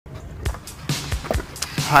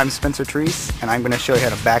I'm Spencer Treas, and I'm going to show you how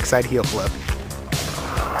to backside heel flip.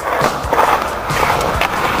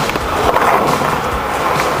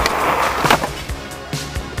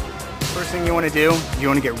 First thing you want to do, you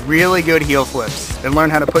want to get really good heel flips. Then learn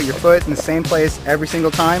how to put your foot in the same place every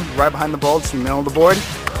single time, right behind the bolts in the middle of the board.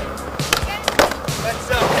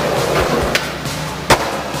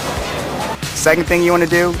 Second thing you want to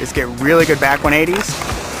do is get really good back 180s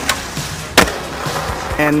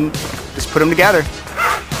and just put them together.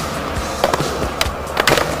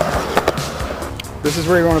 This is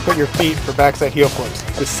where you want to put your feet for backside heel flips.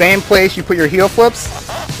 The same place you put your heel flips,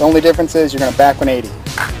 the only difference is you're going to back 180.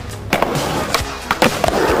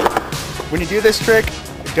 When you do this trick,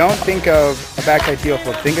 don't think of a backside heel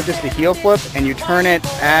flip. Think of just a heel flip and you turn it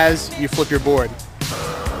as you flip your board.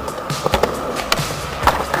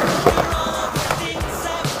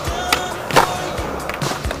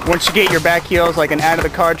 Once you get your back heels like an out of the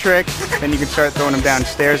car trick, then you can start throwing them down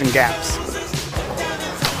stairs and gaps.